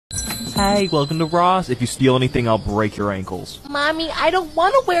Hey, welcome to Ross. If you steal anything, I'll break your ankles. Mommy, I don't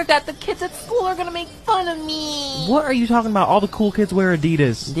want to wear that. The kids at school are gonna make fun of me. What are you talking about? All the cool kids wear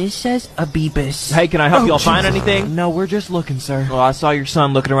Adidas. This says Abibus. Hey, can I help y'all find anything? No, we're just looking, sir. Well, I saw your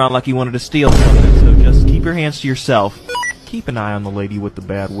son looking around like he wanted to steal something, so just keep your hands to yourself. Keep an eye on the lady with the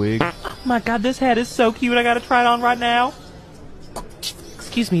bad wig. Oh my god, this hat is so cute. I gotta try it on right now.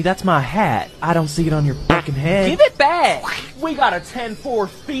 Excuse me, that's my hat. I don't see it on your fucking head. Give it back! We got a 10-4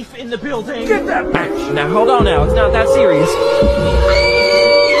 thief in the building! Get that bitch! Now hold on now, it's not that serious.